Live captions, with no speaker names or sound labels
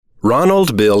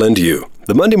Ronald, Bill, and You,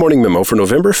 the Monday Morning Memo for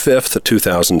November 5th,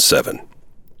 2007.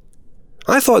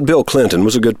 I thought Bill Clinton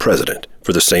was a good president,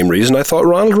 for the same reason I thought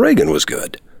Ronald Reagan was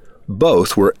good.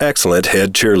 Both were excellent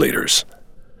head cheerleaders.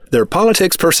 Their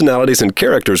politics, personalities, and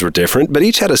characters were different, but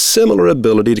each had a similar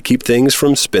ability to keep things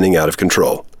from spinning out of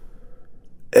control.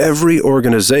 Every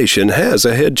organization has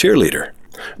a head cheerleader.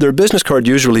 Their business card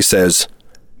usually says,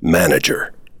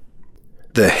 manager.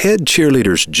 The head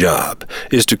cheerleader's job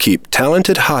is to keep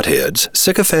talented hotheads,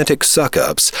 sycophantic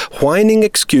suck-ups, whining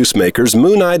excuse-makers,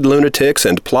 moon-eyed lunatics,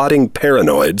 and plotting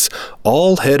paranoids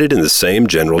all headed in the same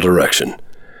general direction.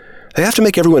 They have to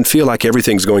make everyone feel like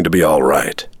everything's going to be all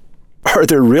right. Are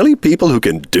there really people who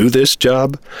can do this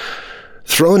job?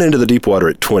 Thrown into the deep water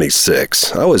at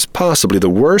 26, I was possibly the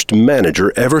worst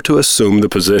manager ever to assume the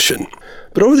position.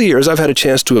 But over the years, I've had a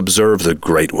chance to observe the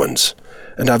great ones.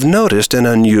 And I've noticed an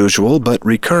unusual but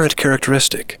recurrent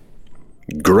characteristic.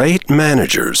 Great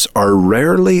managers are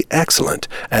rarely excellent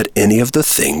at any of the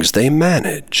things they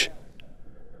manage.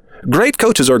 Great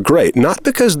coaches are great not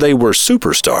because they were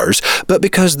superstars, but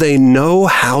because they know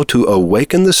how to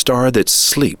awaken the star that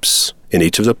sleeps in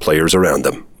each of the players around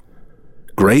them.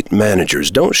 Great managers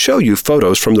don't show you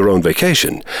photos from their own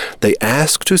vacation. They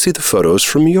ask to see the photos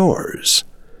from yours.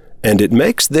 And it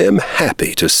makes them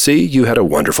happy to see you had a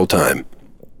wonderful time.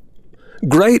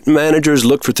 Great managers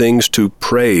look for things to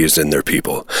praise in their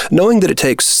people, knowing that it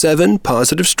takes 7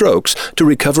 positive strokes to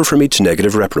recover from each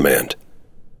negative reprimand.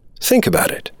 Think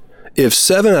about it. If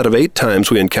 7 out of 8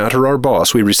 times we encounter our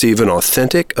boss, we receive an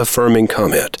authentic, affirming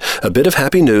comment, a bit of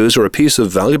happy news, or a piece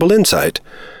of valuable insight,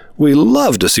 we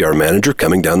love to see our manager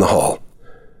coming down the hall.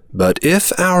 But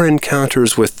if our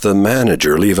encounters with the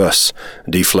manager leave us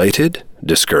deflated,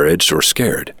 discouraged, or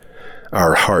scared,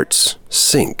 our hearts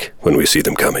sink when we see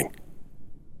them coming.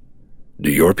 Do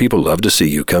your people love to see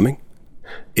you coming?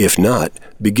 If not,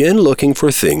 begin looking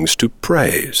for things to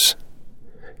praise.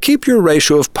 Keep your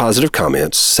ratio of positive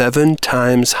comments 7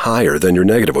 times higher than your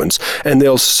negative ones, and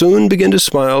they'll soon begin to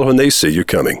smile when they see you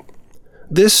coming.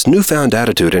 This newfound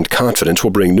attitude and confidence will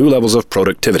bring new levels of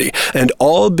productivity, and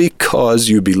all because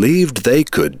you believed they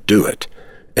could do it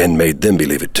and made them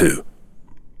believe it too.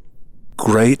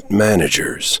 Great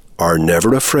managers are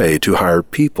never afraid to hire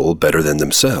people better than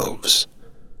themselves.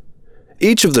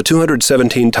 Each of the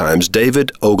 217 times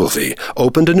David Ogilvy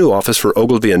opened a new office for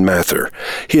Ogilvy and Mather,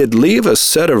 he'd leave a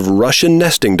set of Russian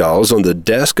nesting dolls on the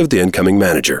desk of the incoming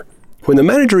manager. When the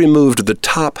manager removed the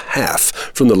top half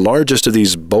from the largest of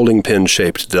these bowling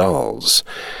pin-shaped dolls,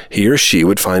 he or she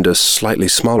would find a slightly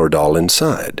smaller doll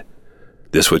inside.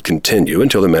 This would continue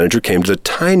until the manager came to the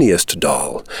tiniest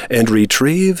doll and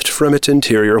retrieved from its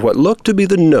interior what looked to be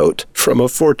the note from a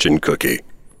fortune cookie.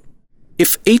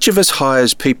 If each of us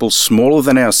hires people smaller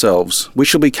than ourselves, we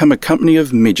shall become a company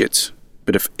of midgets.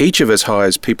 But if each of us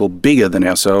hires people bigger than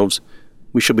ourselves,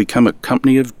 we shall become a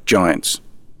company of giants.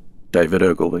 David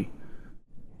Ogilvy.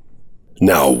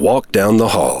 Now walk down the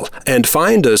hall and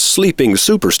find a sleeping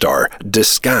superstar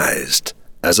disguised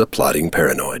as a plotting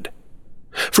paranoid.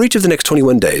 For each of the next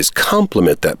 21 days,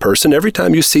 compliment that person every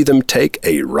time you see them take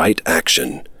a right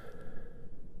action.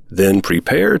 Then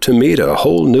prepare to meet a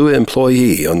whole new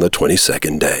employee on the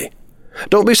 22nd day.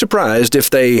 Don't be surprised if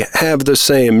they have the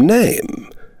same name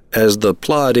as the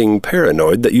plodding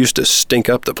paranoid that used to stink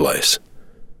up the place.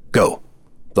 Go.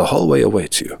 The hallway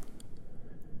awaits you.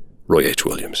 Roy H.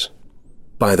 Williams.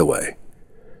 By the way,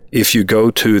 if you go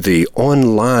to the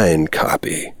online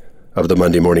copy of the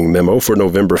Monday Morning Memo for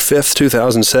November 5th,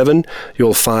 2007,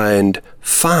 you'll find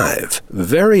 5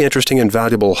 very interesting and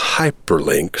valuable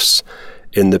hyperlinks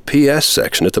in the PS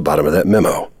section at the bottom of that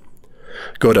memo.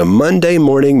 Go to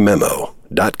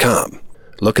mondaymorningmemo.com.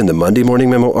 Look in the Monday Morning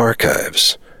Memo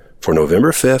archives for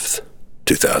November 5th,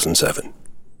 2007.